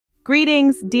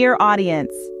Greetings, dear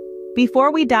audience.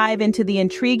 Before we dive into the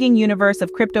intriguing universe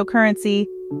of cryptocurrency,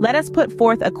 let us put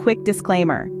forth a quick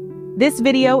disclaimer. This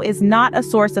video is not a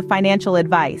source of financial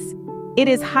advice. It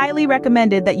is highly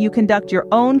recommended that you conduct your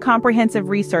own comprehensive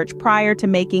research prior to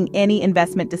making any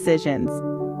investment decisions.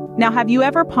 Now, have you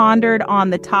ever pondered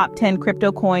on the top 10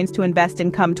 crypto coins to invest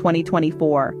in come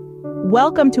 2024?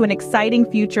 Welcome to an exciting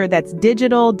future that's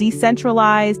digital,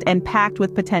 decentralized, and packed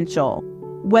with potential.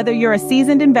 Whether you're a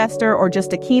seasoned investor or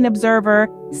just a keen observer,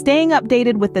 staying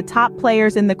updated with the top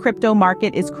players in the crypto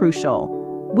market is crucial.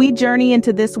 We journey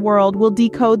into this world, we'll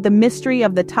decode the mystery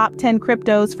of the top 10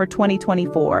 cryptos for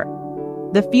 2024.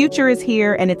 The future is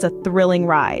here and it's a thrilling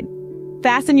ride.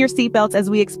 Fasten your seatbelts as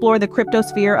we explore the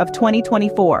cryptosphere of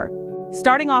 2024.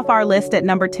 Starting off our list at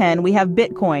number 10, we have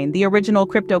Bitcoin, the original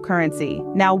cryptocurrency.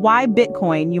 Now, why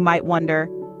Bitcoin, you might wonder?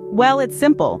 Well, it's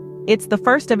simple. It's the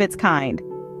first of its kind.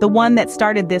 The one that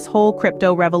started this whole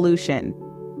crypto revolution.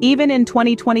 Even in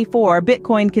 2024,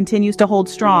 Bitcoin continues to hold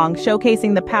strong,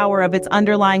 showcasing the power of its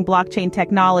underlying blockchain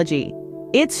technology.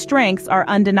 Its strengths are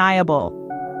undeniable.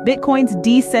 Bitcoin's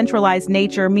decentralized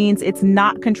nature means it's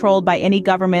not controlled by any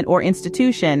government or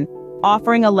institution,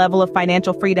 offering a level of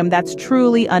financial freedom that's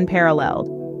truly unparalleled.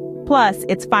 Plus,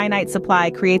 its finite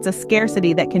supply creates a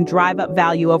scarcity that can drive up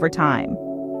value over time.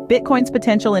 Bitcoin's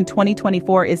potential in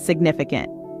 2024 is significant.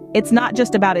 It's not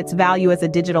just about its value as a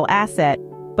digital asset,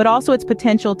 but also its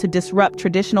potential to disrupt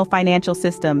traditional financial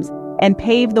systems and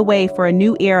pave the way for a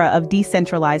new era of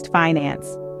decentralized finance.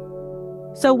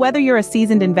 So whether you're a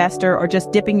seasoned investor or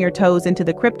just dipping your toes into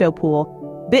the crypto pool,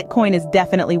 Bitcoin is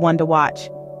definitely one to watch.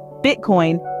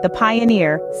 Bitcoin, the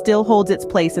pioneer, still holds its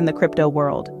place in the crypto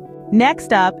world.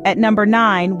 Next up, at number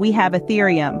 9, we have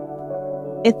Ethereum.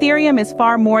 Ethereum is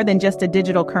far more than just a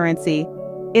digital currency.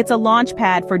 It's a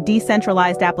launchpad for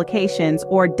decentralized applications,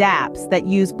 or dApps, that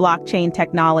use blockchain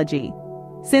technology.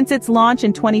 Since its launch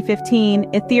in 2015,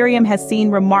 Ethereum has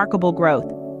seen remarkable growth,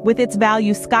 with its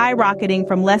value skyrocketing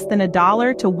from less than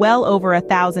 $1 to well over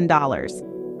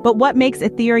 $1,000. But what makes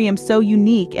Ethereum so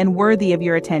unique and worthy of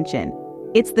your attention?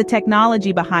 It's the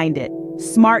technology behind it,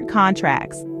 smart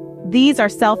contracts. These are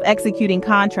self-executing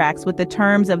contracts with the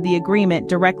terms of the agreement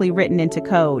directly written into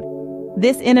code.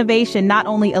 This innovation not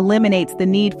only eliminates the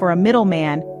need for a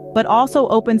middleman, but also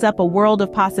opens up a world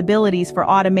of possibilities for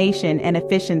automation and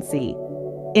efficiency.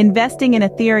 Investing in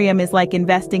Ethereum is like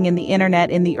investing in the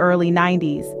internet in the early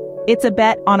 90s. It's a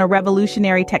bet on a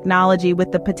revolutionary technology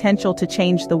with the potential to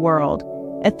change the world.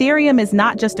 Ethereum is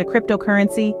not just a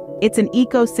cryptocurrency, it's an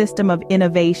ecosystem of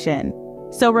innovation.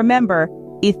 So remember,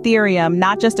 Ethereum,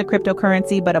 not just a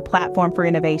cryptocurrency, but a platform for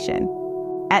innovation.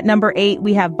 At number 8,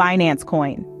 we have Binance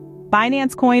Coin.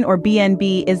 Binance Coin, or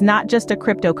BNB, is not just a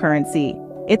cryptocurrency.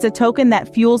 It's a token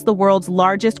that fuels the world's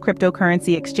largest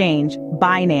cryptocurrency exchange,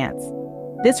 Binance.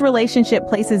 This relationship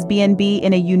places BNB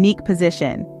in a unique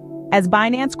position. As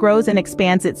Binance grows and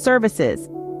expands its services,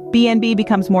 BNB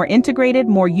becomes more integrated,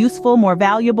 more useful, more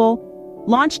valuable.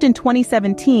 Launched in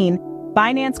 2017,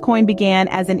 Binance Coin began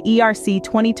as an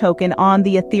ERC-20 token on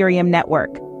the Ethereum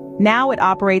network. Now it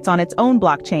operates on its own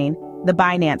blockchain, the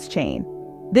Binance chain.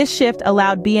 This shift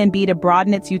allowed BNB to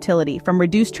broaden its utility from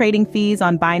reduced trading fees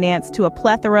on Binance to a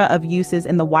plethora of uses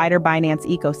in the wider Binance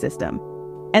ecosystem.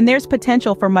 And there's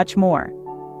potential for much more.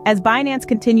 As Binance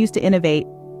continues to innovate,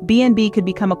 BNB could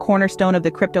become a cornerstone of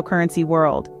the cryptocurrency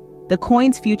world. The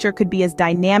coin's future could be as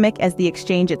dynamic as the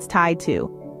exchange it's tied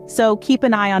to. So keep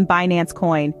an eye on Binance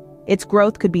Coin. Its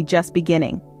growth could be just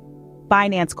beginning.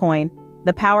 Binance Coin,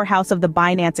 the powerhouse of the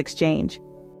Binance exchange.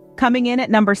 Coming in at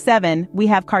number 7, we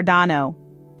have Cardano.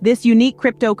 This unique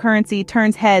cryptocurrency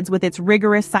turns heads with its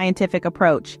rigorous scientific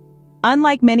approach.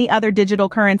 Unlike many other digital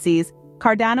currencies,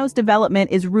 Cardano's development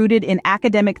is rooted in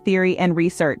academic theory and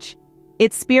research.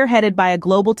 It's spearheaded by a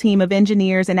global team of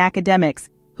engineers and academics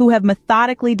who have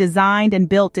methodically designed and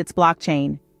built its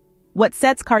blockchain. What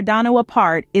sets Cardano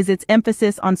apart is its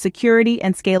emphasis on security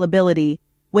and scalability,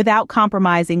 without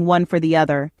compromising one for the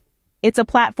other. It's a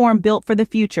platform built for the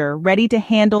future, ready to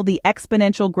handle the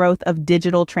exponential growth of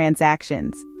digital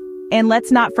transactions. And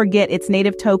let's not forget its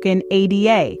native token,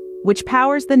 ADA, which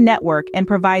powers the network and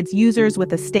provides users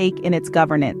with a stake in its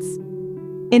governance.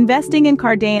 Investing in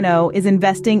Cardano is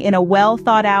investing in a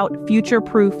well-thought-out,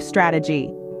 future-proof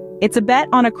strategy. It's a bet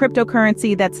on a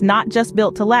cryptocurrency that's not just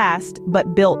built to last,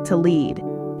 but built to lead.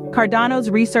 Cardano's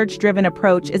research-driven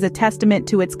approach is a testament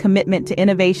to its commitment to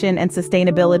innovation and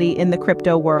sustainability in the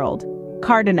crypto world.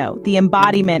 Cardano, the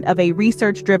embodiment of a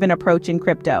research-driven approach in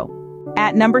crypto.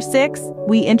 At number 6,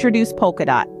 we introduce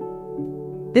Polkadot.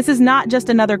 This is not just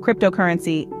another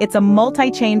cryptocurrency, it's a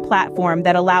multi-chain platform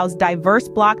that allows diverse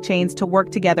blockchains to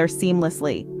work together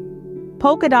seamlessly.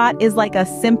 Polkadot is like a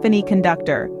symphony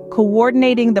conductor,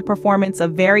 coordinating the performance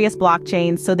of various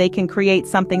blockchains so they can create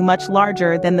something much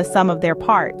larger than the sum of their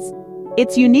parts.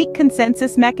 Its unique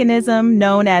consensus mechanism,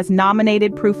 known as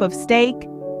nominated proof of stake,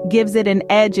 gives it an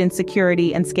edge in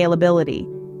security and scalability.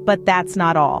 But that's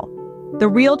not all. The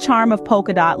real charm of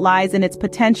Polkadot lies in its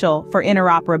potential for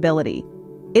interoperability.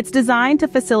 It's designed to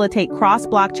facilitate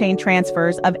cross-blockchain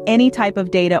transfers of any type of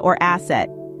data or asset,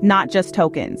 not just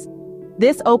tokens.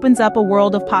 This opens up a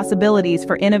world of possibilities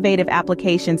for innovative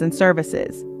applications and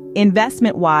services.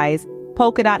 Investment-wise,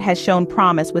 Polkadot has shown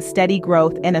promise with steady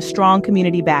growth and a strong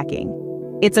community backing.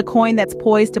 It's a coin that's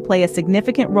poised to play a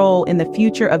significant role in the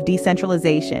future of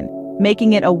decentralization,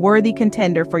 making it a worthy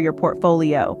contender for your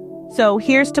portfolio. So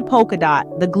here's to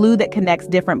Polkadot, the glue that connects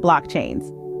different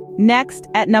blockchains. Next,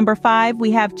 at number 5,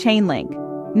 we have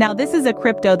Chainlink. Now this is a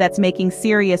crypto that's making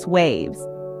serious waves.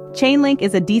 Chainlink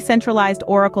is a decentralized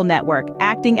oracle network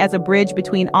acting as a bridge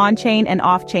between on-chain and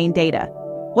off-chain data.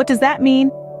 What does that mean?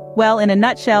 Well, in a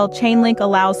nutshell, Chainlink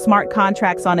allows smart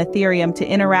contracts on Ethereum to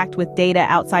interact with data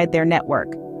outside their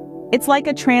network. It's like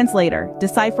a translator,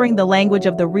 deciphering the language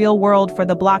of the real world for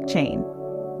the blockchain.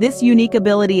 This unique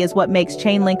ability is what makes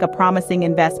Chainlink a promising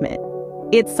investment.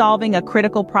 It's solving a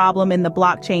critical problem in the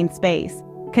blockchain space,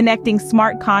 connecting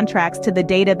smart contracts to the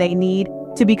data they need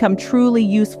to become truly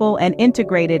useful and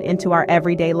integrated into our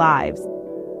everyday lives.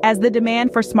 As the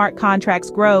demand for smart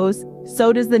contracts grows,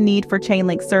 so does the need for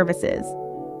Chainlink services.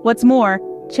 What's more,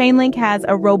 Chainlink has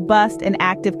a robust and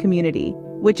active community,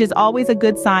 which is always a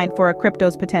good sign for a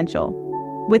crypto's potential.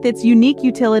 With its unique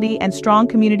utility and strong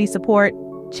community support,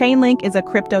 Chainlink is a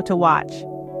crypto to watch.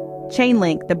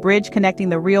 Chainlink, the bridge connecting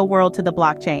the real world to the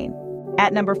blockchain.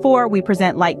 At number 4, we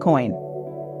present Litecoin.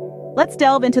 Let's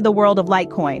delve into the world of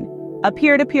Litecoin, a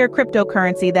peer-to-peer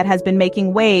cryptocurrency that has been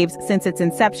making waves since its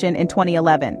inception in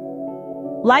 2011.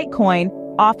 Litecoin,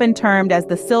 often termed as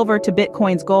the silver to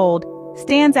Bitcoin's gold,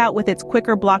 stands out with its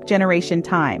quicker block generation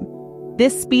time.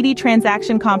 This speedy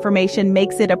transaction confirmation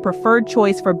makes it a preferred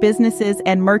choice for businesses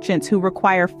and merchants who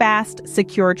require fast,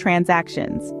 secure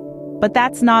transactions. But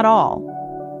that's not all.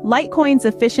 Litecoin's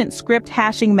efficient script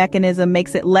hashing mechanism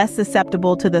makes it less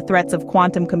susceptible to the threats of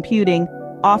quantum computing,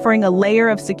 offering a layer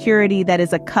of security that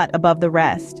is a cut above the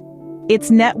rest.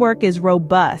 Its network is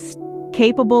robust,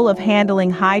 capable of handling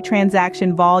high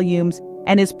transaction volumes,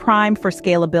 and is primed for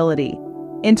scalability.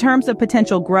 In terms of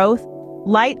potential growth,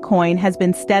 Litecoin has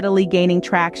been steadily gaining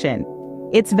traction.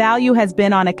 Its value has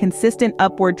been on a consistent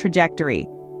upward trajectory,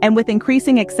 and with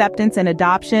increasing acceptance and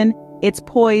adoption, it's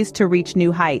poised to reach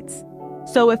new heights.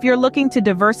 So if you're looking to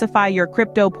diversify your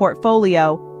crypto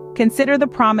portfolio, consider the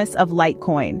promise of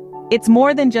Litecoin. It's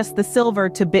more than just the silver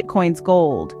to Bitcoin's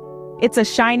gold. It's a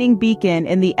shining beacon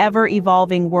in the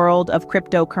ever-evolving world of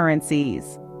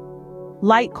cryptocurrencies.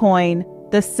 Litecoin,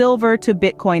 the silver to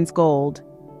Bitcoin's gold.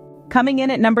 Coming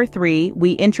in at number 3,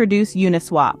 we introduce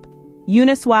Uniswap.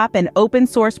 Uniswap, an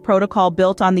open-source protocol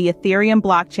built on the Ethereum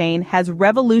blockchain, has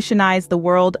revolutionized the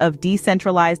world of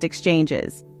decentralized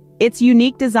exchanges. Its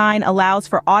unique design allows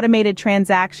for automated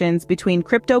transactions between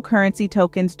cryptocurrency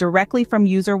tokens directly from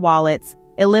user wallets,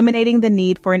 eliminating the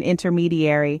need for an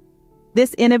intermediary.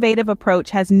 This innovative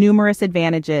approach has numerous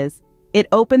advantages. It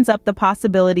opens up the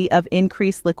possibility of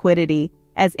increased liquidity,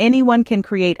 as anyone can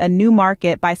create a new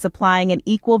market by supplying an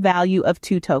equal value of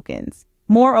 2 tokens.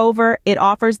 Moreover, it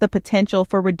offers the potential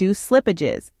for reduced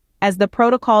slippages, as the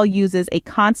protocol uses a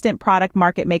constant product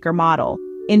market maker model,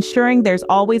 ensuring there's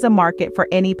always a market for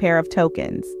any pair of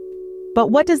tokens. But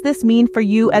what does this mean for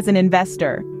you as an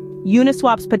investor?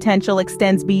 Uniswap's potential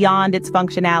extends beyond its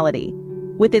functionality.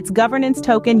 With its governance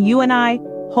token, UNI,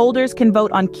 holders can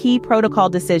vote on key protocol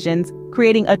decisions,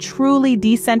 creating a truly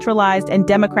decentralized and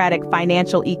democratic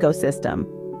financial ecosystem.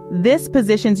 This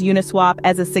positions Uniswap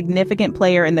as a significant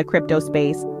player in the crypto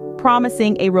space,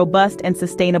 promising a robust and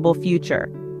sustainable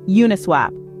future. Uniswap,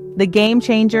 the game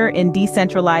changer in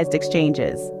decentralized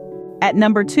exchanges. At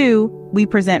number 2, we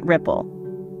present Ripple.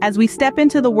 As we step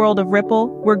into the world of Ripple,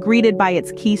 we're greeted by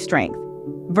its key strength: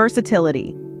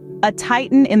 versatility. A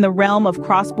titan in the realm of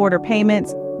cross-border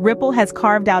payments, Ripple has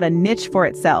carved out a niche for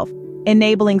itself,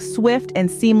 enabling swift and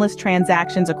seamless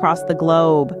transactions across the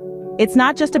globe. It's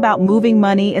not just about moving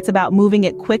money, it's about moving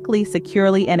it quickly,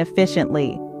 securely, and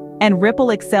efficiently. And Ripple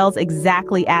excels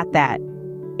exactly at that.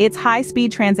 Its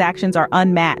high-speed transactions are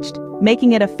unmatched,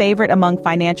 making it a favorite among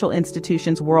financial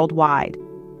institutions worldwide.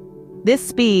 This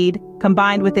speed,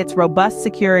 combined with its robust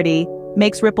security,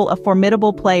 makes Ripple a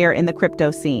formidable player in the crypto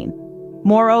scene.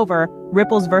 Moreover,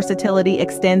 Ripple's versatility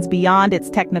extends beyond its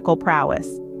technical prowess.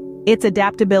 Its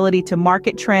adaptability to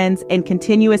market trends and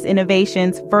continuous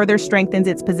innovations further strengthens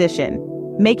its position,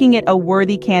 making it a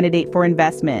worthy candidate for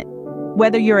investment.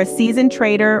 Whether you're a seasoned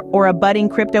trader or a budding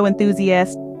crypto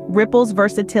enthusiast, Ripple's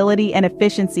versatility and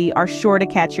efficiency are sure to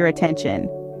catch your attention.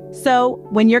 So,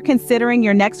 when you're considering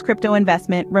your next crypto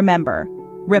investment, remember,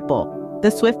 Ripple, the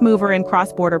swift mover in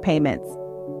cross-border payments.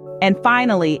 And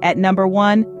finally, at number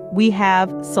 1, we have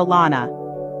Solana.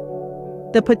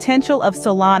 The potential of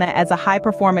Solana as a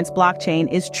high-performance blockchain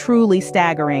is truly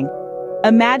staggering.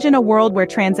 Imagine a world where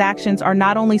transactions are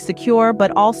not only secure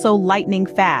but also lightning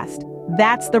fast.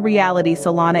 That's the reality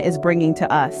Solana is bringing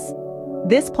to us.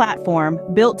 This platform,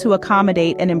 built to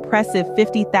accommodate an impressive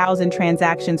 50,000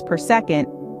 transactions per second,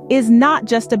 is not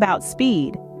just about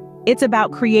speed. It's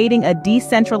about creating a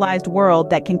decentralized world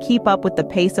that can keep up with the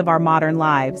pace of our modern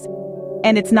lives.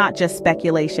 And it's not just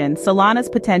speculation. Solana's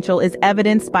potential is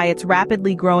evidenced by its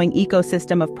rapidly growing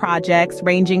ecosystem of projects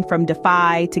ranging from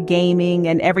DeFi to gaming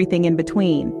and everything in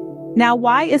between. Now,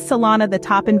 why is Solana the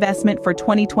top investment for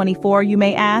 2024, you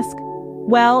may ask?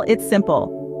 Well, it's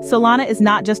simple. Solana is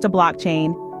not just a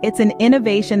blockchain, it's an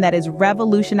innovation that is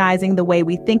revolutionizing the way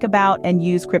we think about and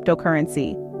use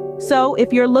cryptocurrency. So,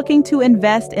 if you're looking to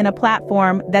invest in a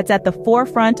platform that's at the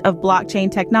forefront of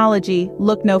blockchain technology,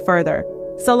 look no further.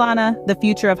 Solana, the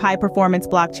future of high-performance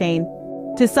blockchain.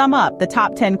 To sum up, the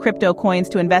top 10 crypto coins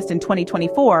to invest in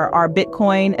 2024 are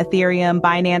Bitcoin, Ethereum,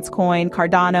 Binance Coin,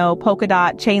 Cardano,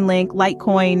 Polkadot, Chainlink,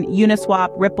 Litecoin, Uniswap,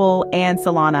 Ripple, and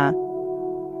Solana.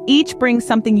 Each brings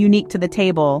something unique to the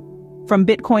table, from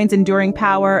Bitcoin's enduring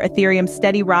power, Ethereum's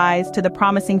steady rise, to the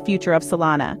promising future of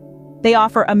Solana. They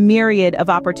offer a myriad of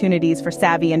opportunities for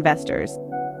savvy investors.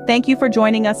 Thank you for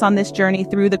joining us on this journey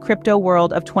through the crypto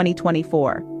world of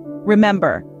 2024.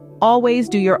 Remember, always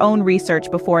do your own research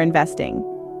before investing.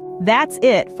 That's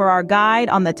it for our guide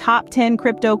on the top 10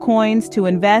 crypto coins to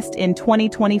invest in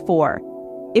 2024.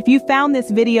 If you found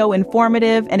this video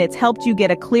informative and it's helped you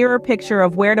get a clearer picture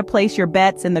of where to place your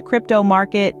bets in the crypto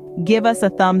market, give us a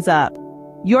thumbs up.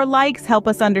 Your likes help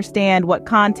us understand what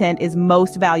content is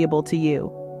most valuable to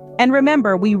you. And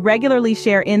remember, we regularly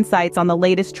share insights on the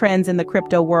latest trends in the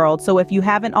crypto world, so if you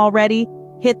haven't already,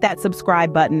 hit that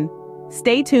subscribe button.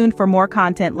 Stay tuned for more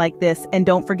content like this, and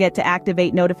don't forget to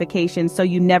activate notifications so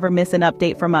you never miss an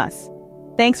update from us.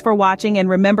 Thanks for watching, and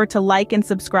remember to like and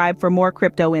subscribe for more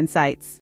crypto insights.